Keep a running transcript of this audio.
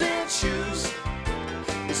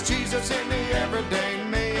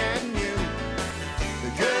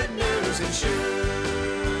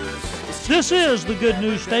This is the Good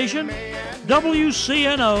News Station,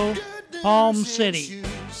 WCNO, Palm City.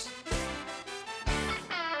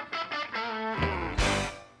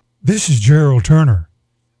 This is Gerald Turner.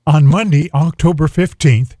 On Monday, October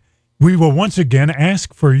 15th, we will once again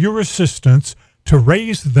ask for your assistance to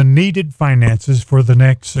raise the needed finances for the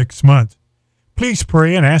next 6 months. Please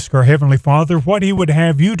pray and ask our Heavenly Father what He would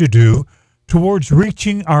have you to do towards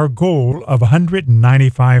reaching our goal of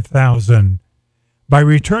 $195,000. By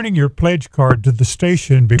returning your pledge card to the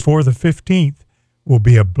station before the 15th will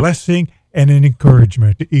be a blessing and an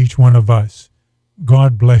encouragement to each one of us.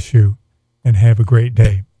 God bless you and have a great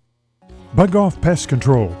day. Bug Off Pest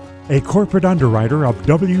Control, a corporate underwriter of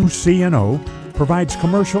WCNO, provides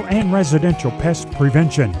commercial and residential pest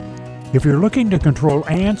prevention. If you're looking to control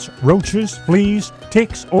ants, roaches, fleas,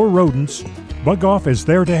 ticks, or rodents, Bug Off is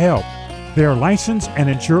there to help. They are licensed and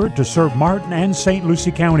insured to serve Martin and St.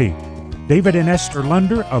 Lucie County. David and Esther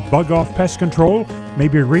Lunder of Bug Off Pest Control may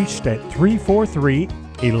be reached at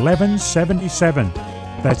 343-1177.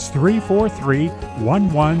 That's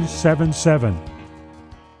 343-1177.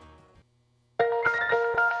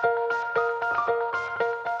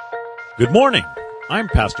 Good morning. I'm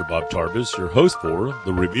Pastor Bob Tarbus, your host for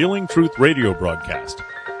the Revealing Truth radio broadcast.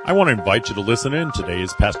 I want to invite you to listen in today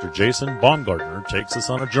as Pastor Jason Baumgartner takes us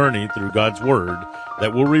on a journey through God's Word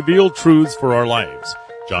that will reveal truths for our lives.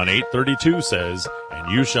 John 8:32 says,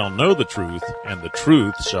 "And you shall know the truth, and the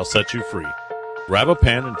truth shall set you free." Grab a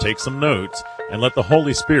pen and take some notes, and let the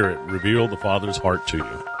Holy Spirit reveal the Father's heart to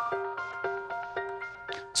you.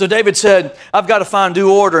 So David said, I've got to find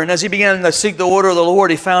due order. And as he began to seek the order of the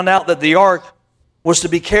Lord, he found out that the ark was to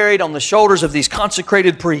be carried on the shoulders of these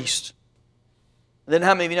consecrated priests. And then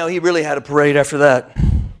how many of you know he really had a parade after that?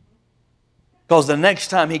 Because the next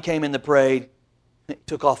time he came in the parade, he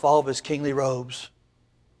took off all of his kingly robes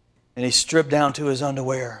and he stripped down to his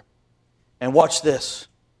underwear. And watch this.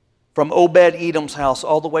 From Obed-Edom's house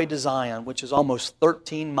all the way to Zion, which is almost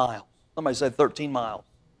 13 miles. Somebody said 13 miles.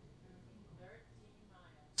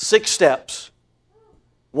 6 steps.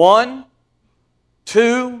 1,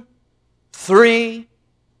 2, 3,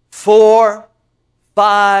 4,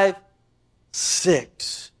 5,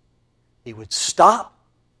 6. He would stop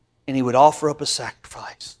and he would offer up a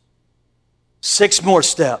sacrifice. 6 more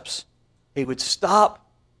steps. He would stop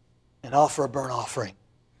and offer a burnt offering.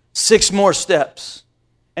 6 more steps.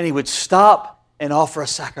 And he would stop and offer a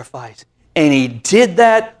sacrifice. And he did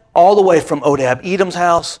that all the way from Obed-Edom's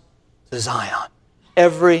house to Zion.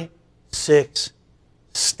 Every 6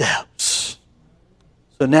 steps.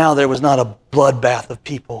 So now there was not a bloodbath of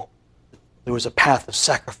people. There was a path of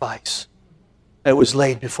sacrifice that was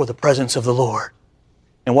laid before the presence of the Lord.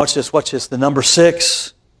 And watch this, watch this. The number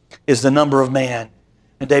 6 is the number of man.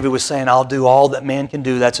 And David was saying, I'll do all that man can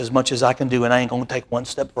do. That's as much as I can do, and I ain't going to take one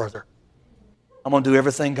step further. I'm going to do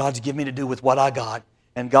everything God's given me to do with what I got.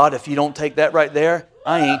 And God, if you don't take that right there,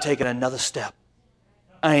 I ain't taking another step.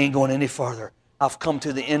 I ain't going any farther. I've come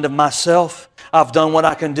to the end of myself. I've done what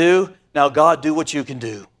I can do. Now, God, do what you can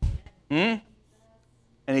do. And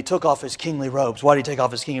he took off his kingly robes. Why did he take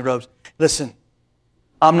off his kingly robes? Listen,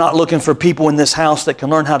 I'm not looking for people in this house that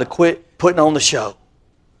can learn how to quit putting on the show.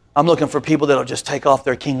 I'm looking for people that will just take off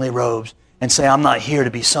their kingly robes and say, I'm not here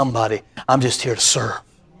to be somebody. I'm just here to serve.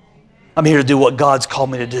 I'm here to do what God's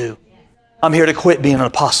called me to do. I'm here to quit being an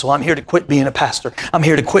apostle. I'm here to quit being a pastor. I'm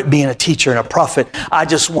here to quit being a teacher and a prophet. I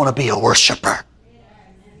just want to be a worshiper.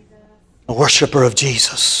 A worshiper of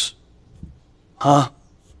Jesus. Huh?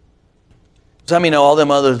 Does that mean all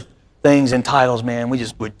them other things and titles, man,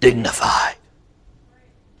 we're dignified.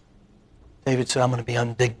 David said, I'm going to be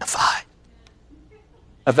undignified.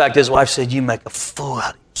 In fact, his wife said, you make a fool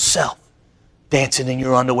out of yourself dancing in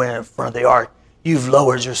your underwear in front of the ark. You've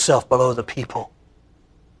lowered yourself below the people.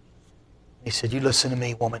 He said, you listen to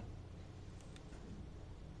me, woman.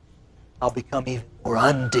 I'll become even more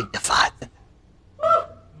undignified than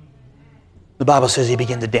that. The Bible says he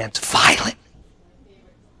began to dance violently.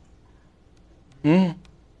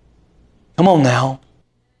 Come on now.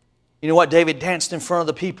 You know what? David danced in front of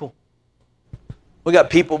the people. We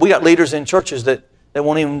got leaders in churches that they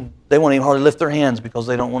won't even hardly lift their hands because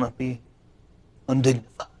they don't want to be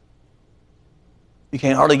undignified. You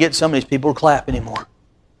can't hardly get some of these people to clap anymore.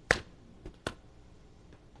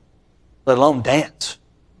 Let alone dance.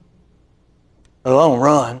 Let alone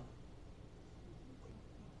run.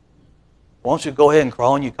 Why don't you go ahead and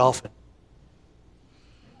crawl in your coffin?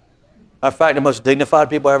 In fact, the most dignified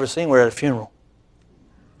people I've ever seen were at a funeral.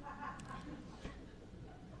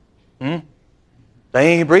 They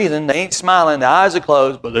ain't breathing, they ain't smiling, their eyes are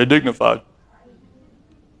closed, but they're dignified.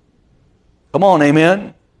 Come on,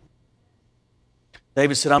 amen.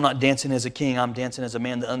 David said, I'm not dancing as a king. I'm dancing as a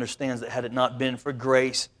man that understands that had it not been for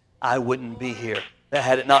grace, I wouldn't be here. That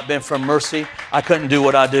had it not been for mercy, I couldn't do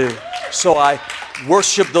what I do. So I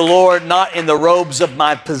worship the Lord not in the robes of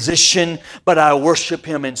my position, but I worship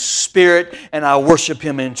Him in spirit and I worship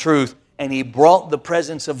Him in truth. And He brought the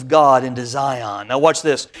presence of God into Zion. Now watch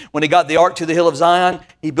this. When He got the ark to the hill of Zion,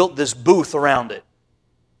 He built this booth around it.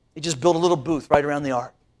 He just built a little booth right around the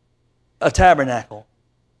ark. A tabernacle.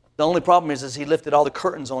 The only problem is He lifted all the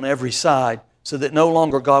curtains on every side so that no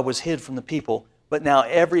longer God was hid from the people. But now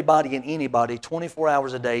everybody and anybody, 24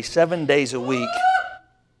 hours a day, 7 days a week,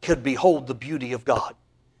 could behold the beauty of God,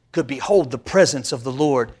 could behold the presence of the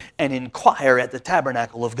Lord and inquire at the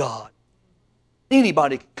tabernacle of God.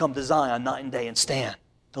 Anybody could come to Zion night and day and stand.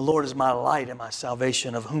 The Lord is my light and my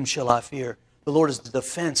salvation. Of whom shall I fear? The Lord is the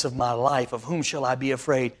defense of my life. Of whom shall I be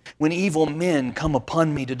afraid? When evil men come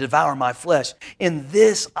upon me to devour my flesh, in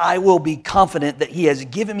this I will be confident that He has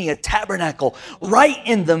given me a tabernacle right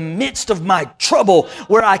in the midst of my trouble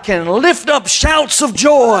where I can lift up shouts of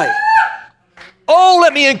joy. Oh,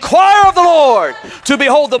 let me inquire of the Lord to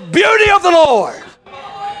behold the beauty of the Lord.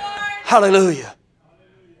 Hallelujah.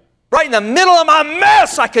 Right in the middle of my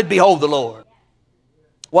mess, I could behold the Lord.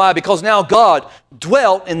 Why? Because now God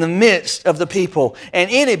dwelt in the midst of the people. And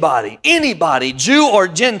anybody, Jew or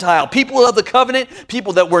Gentile, people of the covenant,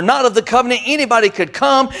 people that were not of the covenant, anybody could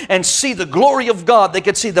come and see the glory of God. They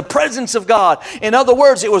could see the presence of God. In other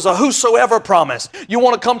words, it was a whosoever promise. You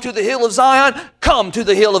want to come to the hill of Zion? Come to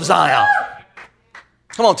the hill of Zion.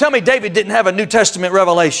 Come on, tell me David didn't have a New Testament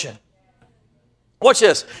revelation. Watch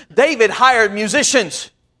this. David hired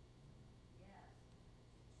musicians.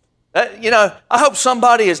 I hope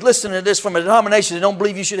somebody is listening to this from a denomination that don't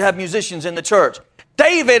believe you should have musicians in the church.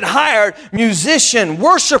 David hired musician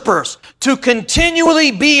worshipers to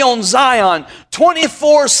continually be on Zion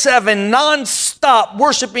 24/7, non-stop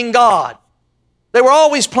worshiping God. They were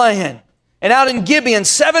always playing. And out in Gibeon,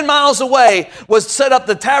 7 miles away, was set up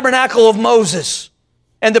the tabernacle of Moses.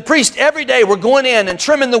 And the priest every day were going in and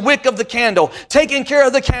trimming the wick of the candle, taking care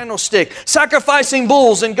of the candlestick, sacrificing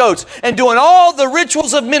bulls and goats, and doing all the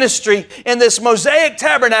rituals of ministry in this Mosaic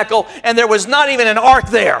tabernacle, and there was not even an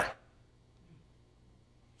ark there.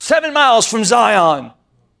 7 miles from Zion.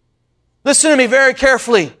 Listen to me very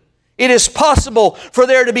carefully. It is possible for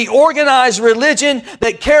there to be organized religion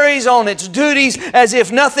that carries on its duties as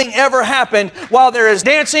if nothing ever happened while there is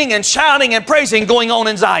dancing and shouting and praising going on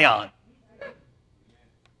in Zion.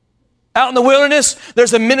 Out in the wilderness,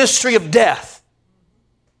 there's a ministry of death.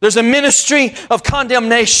 There's a ministry of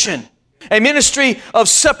condemnation, a ministry of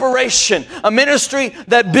separation, a ministry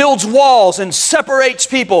that builds walls and separates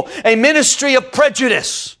people, a ministry of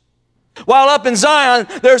prejudice. While up in Zion,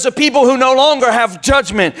 there's a people who no longer have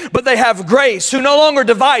judgment, but they have grace, who no longer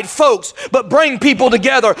divide folks, but bring people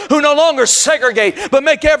together, who no longer segregate, but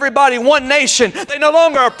make everybody one nation. They no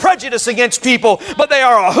longer are prejudiced against people, but they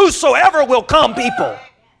are a whosoever will come people.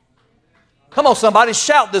 Come on, somebody,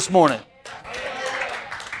 shout this morning.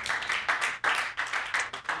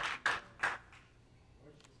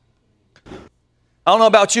 I don't know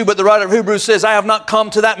about you, but the writer of Hebrews says, I have not come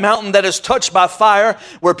to that mountain that is touched by fire,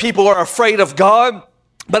 where people are afraid of God,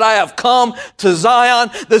 but I have come to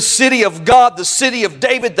Zion, the city of God, the city of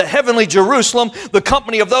David, the heavenly Jerusalem, the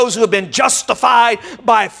company of those who have been justified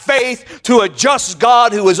by faith to a just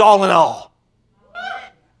God who is all in all.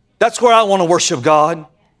 That's where I want to worship God.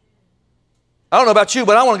 I don't know about you,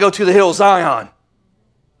 but I want to go to the hill of Zion,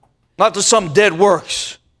 not to some dead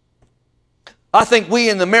works. I think we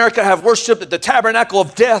in America have worshiped at the tabernacle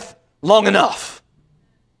of death long enough.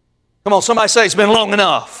 Come on, somebody say it's been long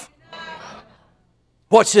enough.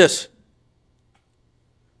 Watch this.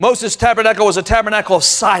 Moses' tabernacle was a tabernacle of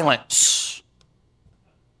silence.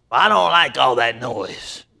 I don't like all that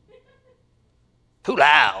noise. Too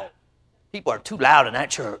loud. People are too loud in that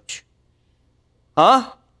church.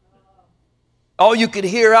 Huh? All you could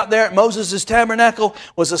hear out there at Moses' tabernacle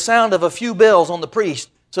was the sound of a few bells on the priest,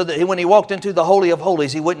 so that when he walked into the Holy of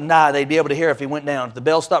Holies, he wouldn't die. They'd be able to hear if he went down. If the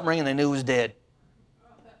bell stopped ringing, they knew he was dead.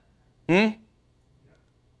 There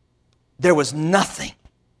was nothing.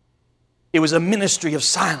 It was a ministry of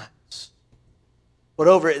silence. But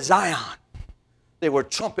over at Zion, there were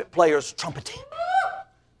trumpet players trumpeting.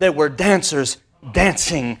 There were dancers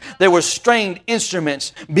dancing. There were stringed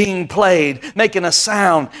instruments being played, making a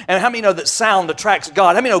sound. And how many know that sound attracts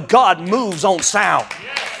God? How many know God moves on sound?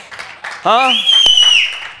 Huh?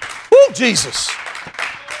 Woo, Jesus.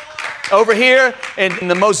 Over here in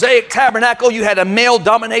the Mosaic Tabernacle, you had a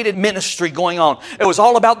male-dominated ministry going on. It was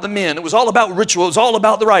all about the men. It was all about ritual. It was all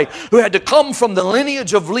about the right, who had to come from the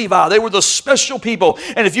lineage of Levi. They were the special people.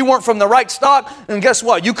 And if you weren't from the right stock, then guess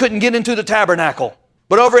what? You couldn't get into the tabernacle.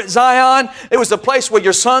 But over at Zion, it was a place where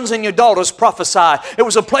your sons and your daughters prophesy. It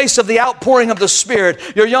was a place of the outpouring of the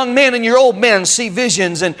Spirit. Your young men and your old men see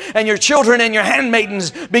visions, and your children and your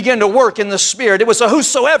handmaidens begin to work in the Spirit. It was a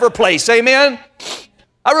whosoever place. Amen?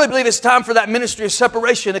 I really believe it's time for that ministry of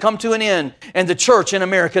separation to come to an end in the church in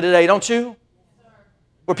America today, don't you?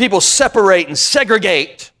 Where people separate and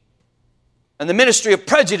segregate, and the ministry of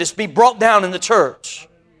prejudice be brought down in the church.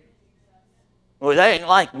 Well, they ain't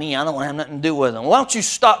like me. I don't have nothing to do with them. Why don't you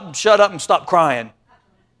shut up and stop crying?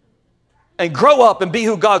 And grow up and be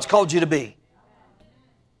who God's called you to be.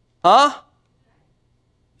 Huh?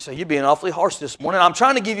 So you're being awfully harsh this morning. I'm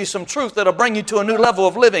trying to give you some truth that'll bring you to a new level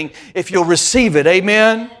of living if you'll receive it.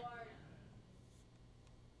 Amen?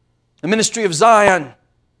 The ministry of Zion,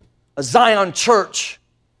 a Zion church,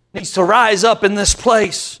 needs to rise up in this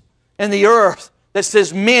place, in the earth, that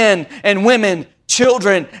says men and women,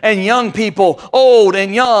 children and young people, old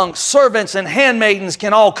and young, servants and handmaidens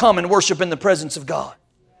can all come and worship in the presence of God.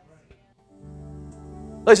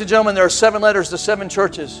 Ladies and gentlemen, there are 7 letters to 7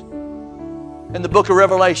 churches in the book of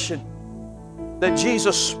Revelation that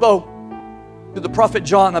Jesus spoke to the prophet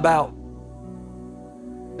John about.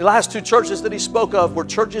 The last 2 churches that he spoke of were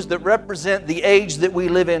churches that represent the age that we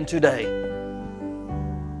live in today.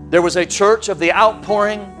 There was a church of the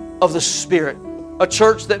outpouring of the Spirit, a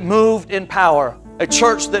church that moved in power, a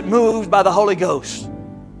church that moved by the Holy Ghost.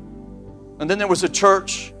 And then there was a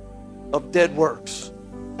church of dead works,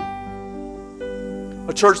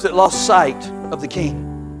 a church that lost sight of the King.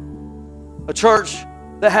 A church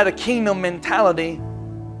that had a kingdom mentality,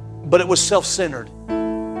 but it was self-centered,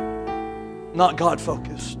 not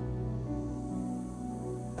God-focused.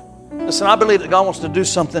 Listen, I believe that God wants to do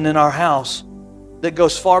something in our house that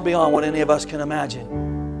goes far beyond what any of us can imagine.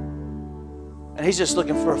 And He's just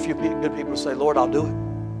looking for a few good people to say, Lord, I'll do it.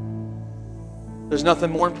 There's nothing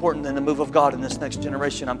more important than the move of God in this next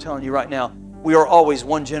generation. I'm telling you right now, we are always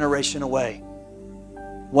one generation away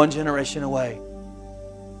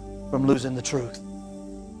from losing the truth.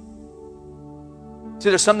 See,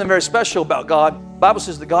 there's something very special about God. The Bible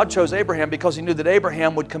says that God chose Abraham because He knew that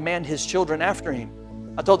Abraham would command his children after him.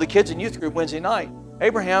 I told the kids in youth group Wednesday night,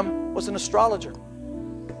 Abraham was an astrologer.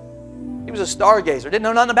 He was a stargazer, didn't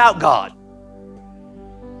know nothing about God.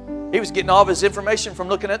 He was getting all of his information from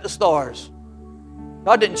looking at the stars.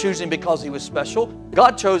 God didn't choose him because he was special.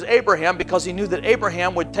 God chose Abraham because He knew that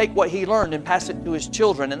Abraham would take what he learned and pass it to his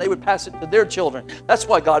children, and they would pass it to their children. That's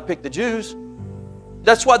why God picked the Jews.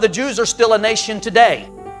 That's why the Jews are still a nation today.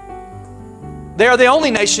 They are the only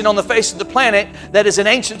nation on the face of the planet that is an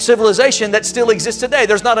ancient civilization that still exists today.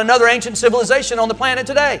 There's not another ancient civilization on the planet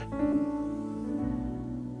today.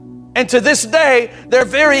 And to this day, their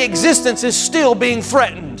very existence is still being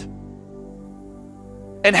threatened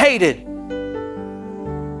and hated.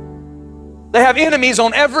 They have enemies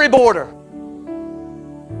on every border.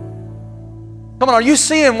 Come on, are you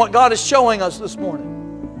seeing what God is showing us this morning?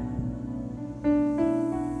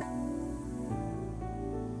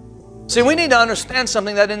 See, we need to understand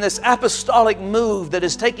something, that in this apostolic move that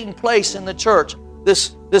is taking place in the church,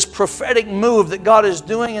 this prophetic move that God is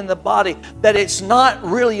doing in the body, that it's not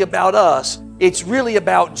really about us. It's really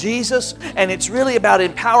about Jesus, and it's really about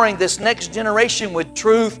empowering this next generation with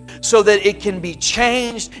truth so that it can be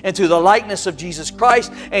changed into the likeness of Jesus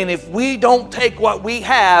Christ. And if we don't take what we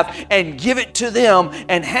have and give it to them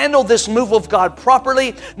and handle this move of God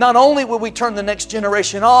properly, not only will we turn the next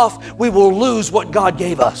generation off, we will lose what God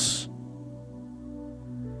gave us.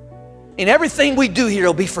 And everything we do here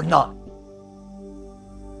will be for naught.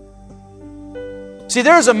 See,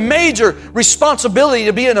 there's a major responsibility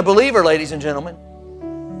to being a believer, ladies and gentlemen.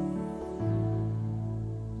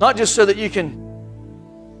 Not just so that you can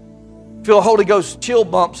feel Holy Ghost chill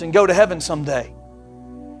bumps and go to heaven someday.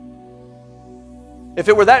 If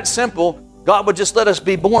it were that simple, God would just let us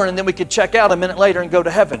be born and then we could check out a minute later and go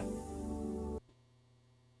to heaven.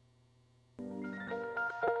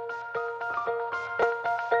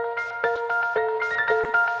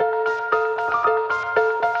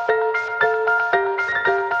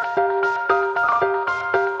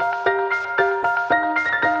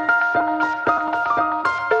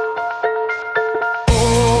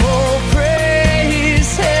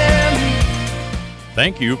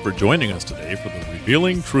 Thank you for joining us today for the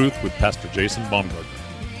Revealing Truth with Pastor Jason Baumgartner.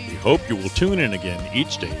 We hope you will tune in again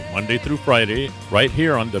each day, Monday through Friday, right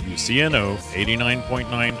here on WCNO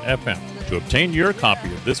 89.9 FM. To obtain your copy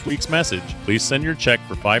of this week's message, please send your check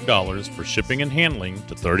for $5 for shipping and handling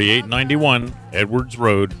to 3891 Edwards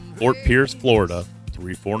Road, Fort Pierce, Florida,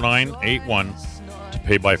 34981. To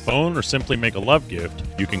pay by phone or simply make a love gift,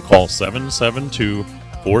 you can call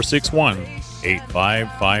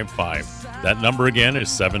 772-461-8555. That number again is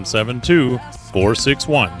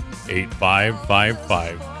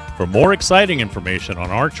 772-461-8555. For more exciting information on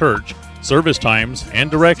our church, service times, and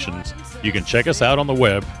directions, you can check us out on the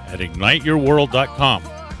web at igniteyourworld.com.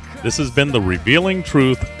 This has been The Revealing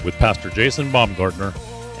Truth with Pastor Jason Baumgartner,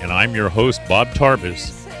 and I'm your host, Bob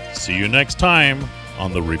Tarbis. See you next time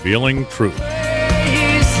on The Revealing Truth.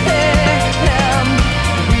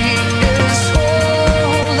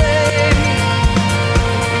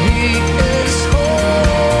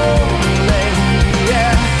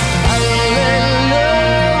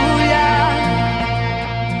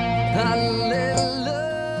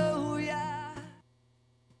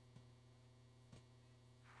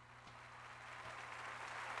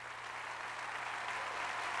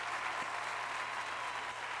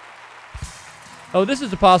 Oh, this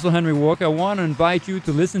is Apostle Henry Walker. I want to invite you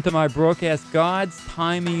to listen to my broadcast, God's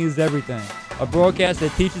Timing is Everything. A broadcast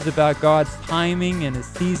that teaches about God's timing and His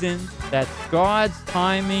seasons. That's God's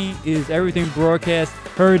Timing is Everything broadcast,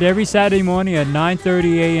 heard every Saturday morning at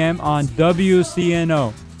 9:30 a.m. on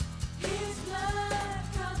WCNO.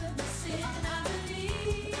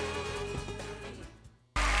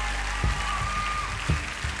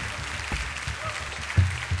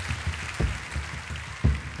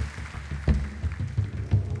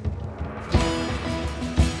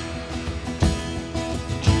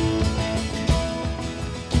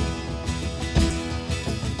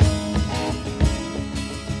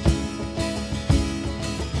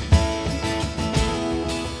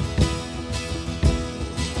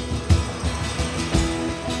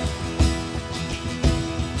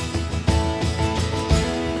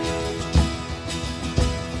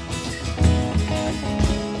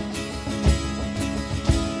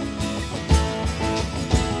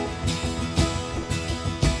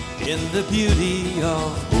 In the beauty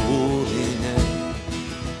of holiness,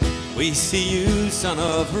 we see you, Son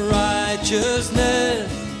of Righteousness.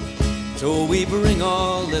 So we bring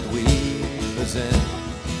all that we possess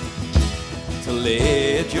to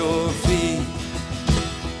lay at your feet,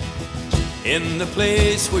 in the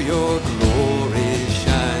place where your glory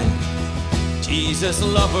shines. Jesus,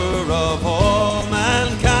 lover of all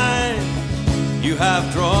mankind, you have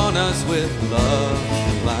drawn us with love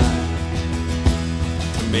sublime,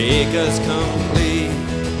 make us complete.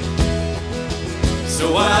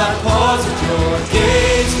 So I pause at your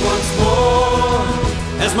gates once more,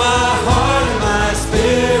 as my heart and my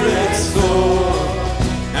spirit soar,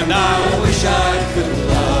 and I wish I could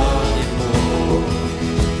love you more,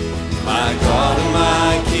 my God and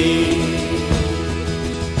my King.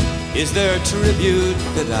 Is there a tribute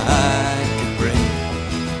that I could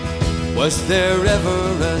bring? Was there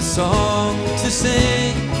ever a song to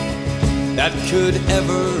sing that could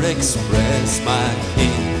ever express, my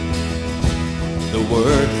King, the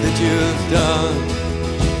work that you've done?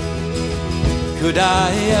 Could I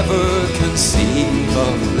ever conceive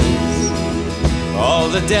of this, all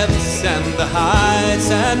the depths and the heights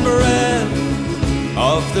and breadth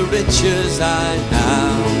of the riches I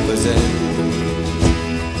now possess,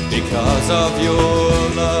 because of your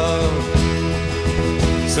love?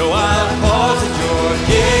 So I'll pause at your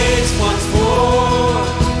gates once more,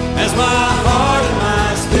 as my heart and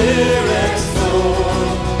my spirit soar,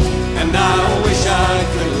 and I wish I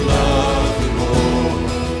could love you more,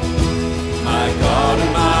 my God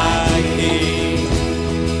and my King.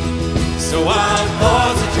 So I'll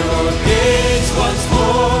pause at your gates once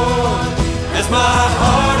more, as my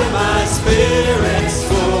heart and my spirit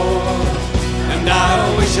soar, and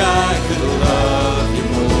I wish I could love you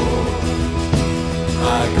more,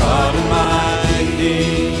 my God and my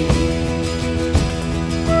King.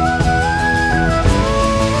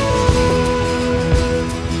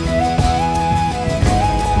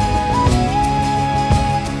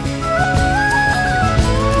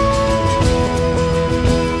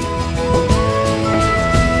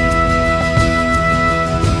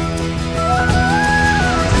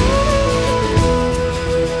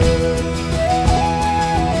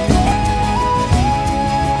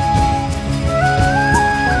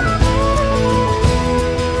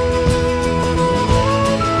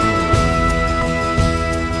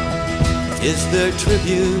 Is there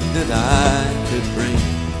tribute that I could bring?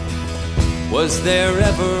 Was there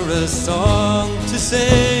ever a song to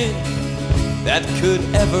sing that could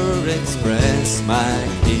ever express, my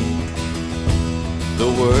King, the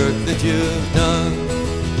work that you've done?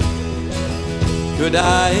 could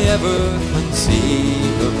I ever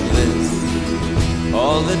conceive of bliss?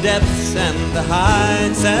 All the depths and the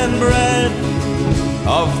heights and breadth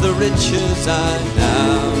of the riches I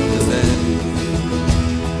now possess,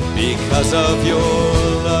 because of your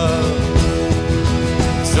love.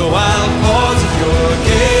 So I'll pause at your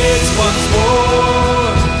gates once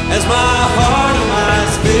more, as my heart and my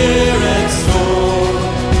spirit soar,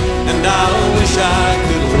 and I wish I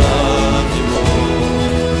could love you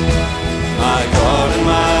more, my God and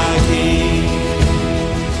my King.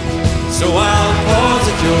 So I'll pause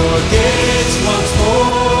at your gates once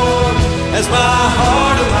more, as my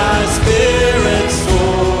heart and my spirit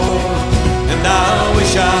soar, and I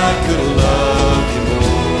wish I could love you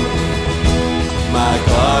more, my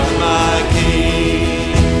God and my King.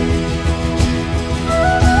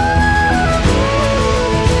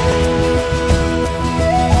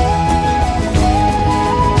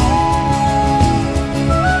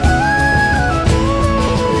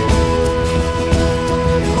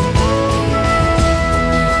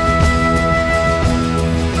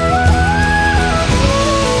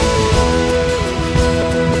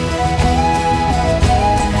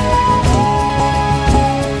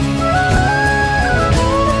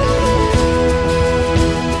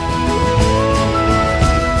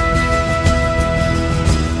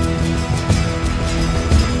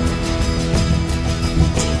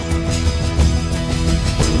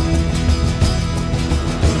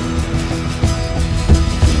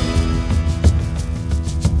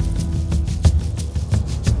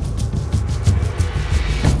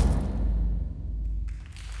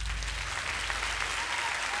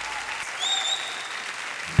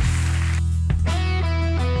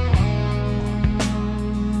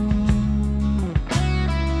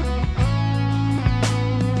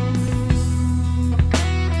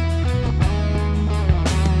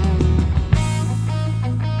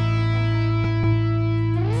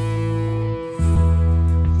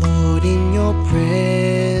 Lord, in your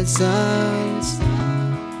presence,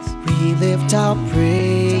 we lift our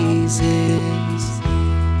praises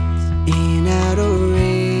in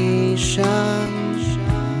adoration,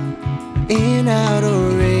 in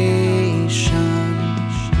adoration.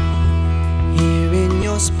 Here in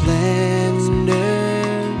your splendor,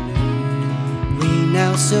 we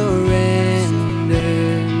now surrender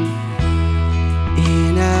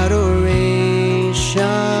in adoration,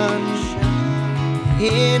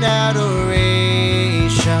 in adoration,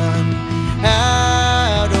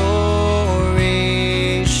 adoration,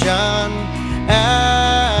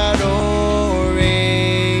 adoration,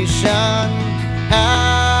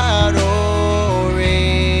 adoration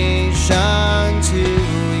to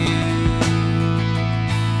you.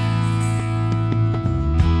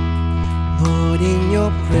 Lord, in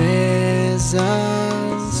your presence,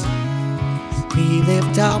 we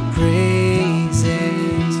lift our praises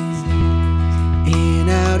in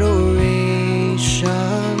adoration,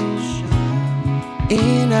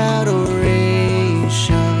 in adoration.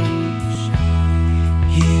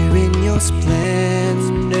 Here in your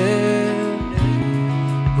splendor,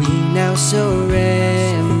 we now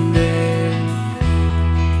surrender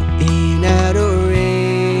in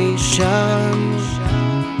adoration,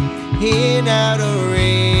 in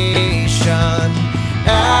adoration,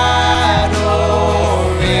 adoration,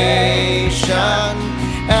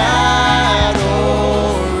 adoration,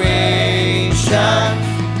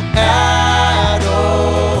 adoration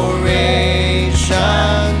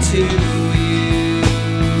to you,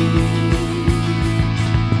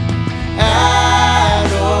 adoration,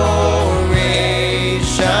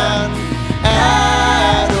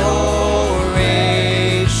 adoration,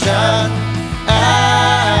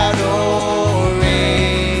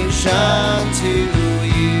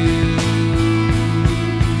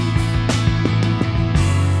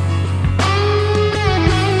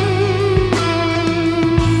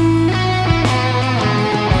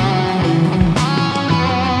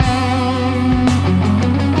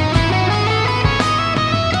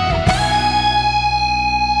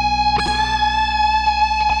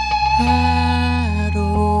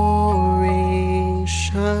 adoration to you.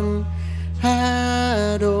 Adoration,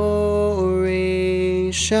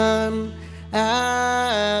 adoration,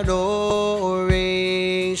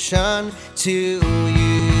 adoration to you.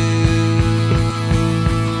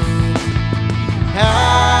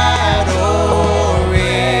 Adoration,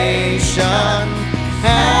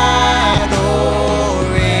 adoration,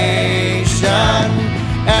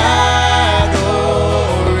 adoration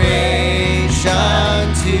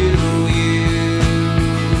to you.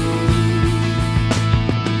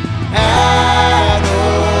 Adoration,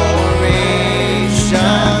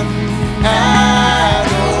 adoration,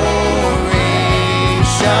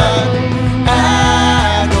 adoration.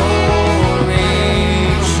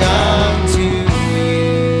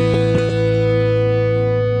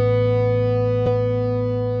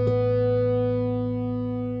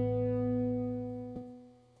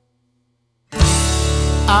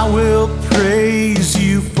 I will praise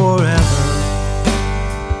you forever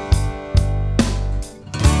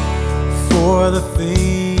for the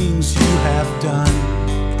things you have done.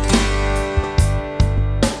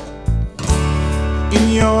 In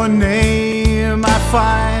your name I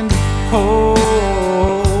find hope,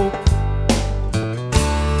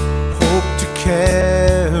 hope to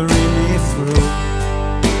carry me through.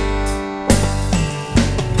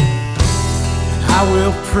 I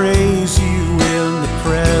will praise you in the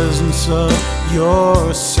presence of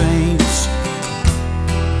your saints.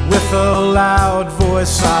 With a loud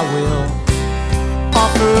voice I will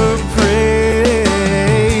offer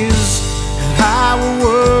praise, and I will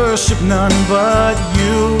worship none but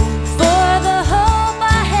you. For the hope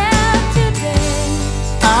I have today,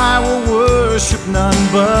 I will worship none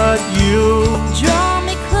but you. draw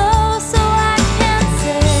me close so I can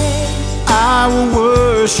say, I will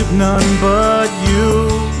worship none but you.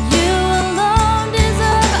 you alone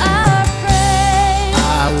deserve our praise.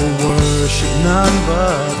 I will worship none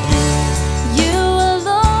but you. You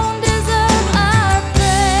alone deserve our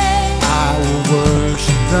praise. I will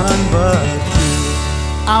worship none but you.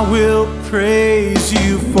 I will praise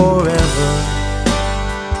you forever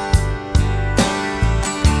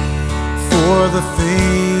for the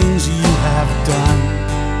things you have done.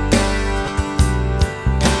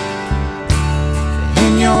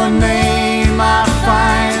 In your name I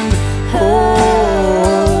find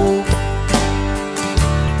hope,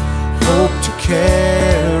 hope to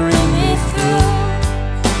carry me through.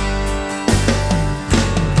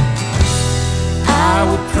 I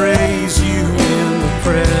will praise you in the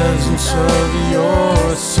presence of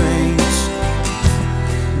your saints.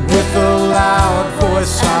 With a loud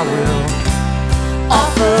voice I will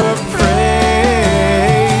offer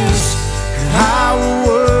praise, and I will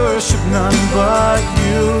worship none but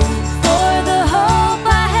you. For the hope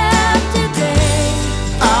I have today,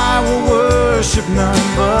 I will worship none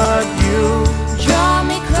but you. draw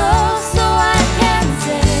me close so I can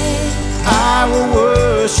say, I will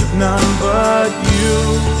worship none but you.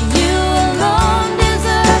 you alone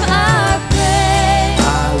deserve our praise.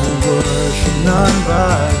 I will worship none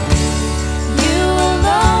but you. You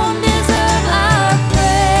alone deserve our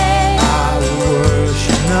praise. I will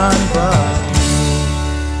worship none but you.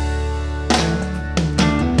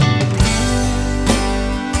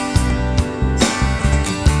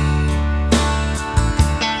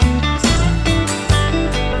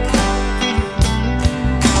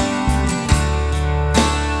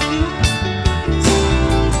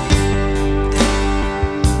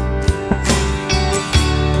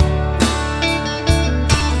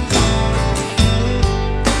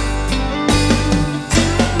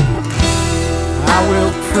 I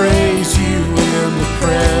will praise you in the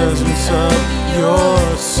presence of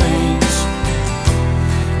your saints.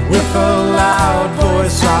 With a loud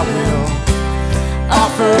voice I will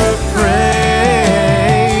offer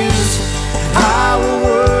praise. I will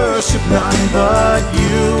worship none but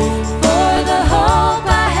you. For the hope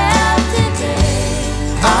I have today,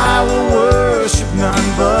 I will worship none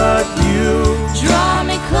but you. draw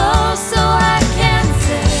me close so I can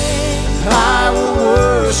say, I will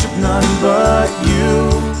worship none but you.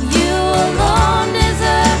 you alone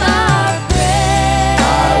deserve our praise.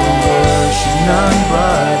 I will worship none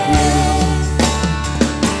but you.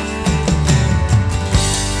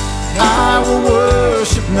 I will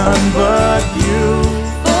worship none but you.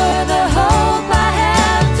 For the hope I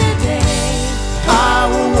have today, I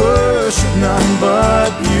will worship none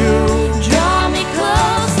but you. draw me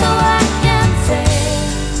close so I can say,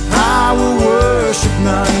 I will worship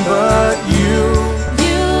none but you.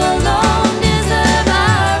 you alone deserve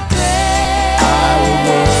our praise. I will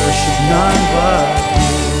worship none but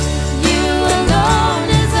you. You alone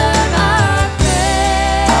deserve our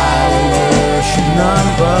praise. I will worship none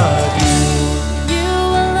but you. You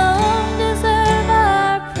alone deserve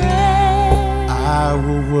our praise. I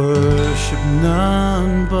will worship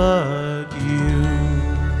none but you.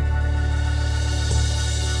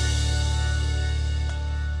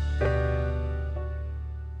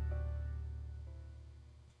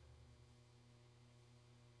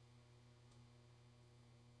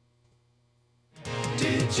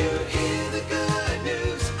 Did you hear the good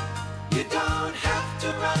news? You don't have to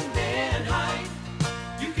run and hide.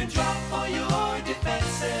 You can drop all your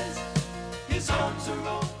defenses. His arms are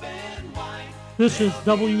open wide. This is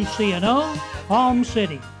WCNO, Palm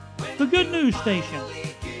City, the good news station.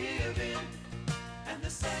 And the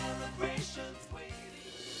celebrations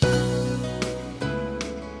waiting.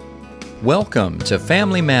 Welcome to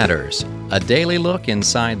Family Matters, a daily look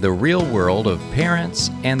inside the real world of parents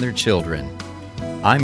and their children.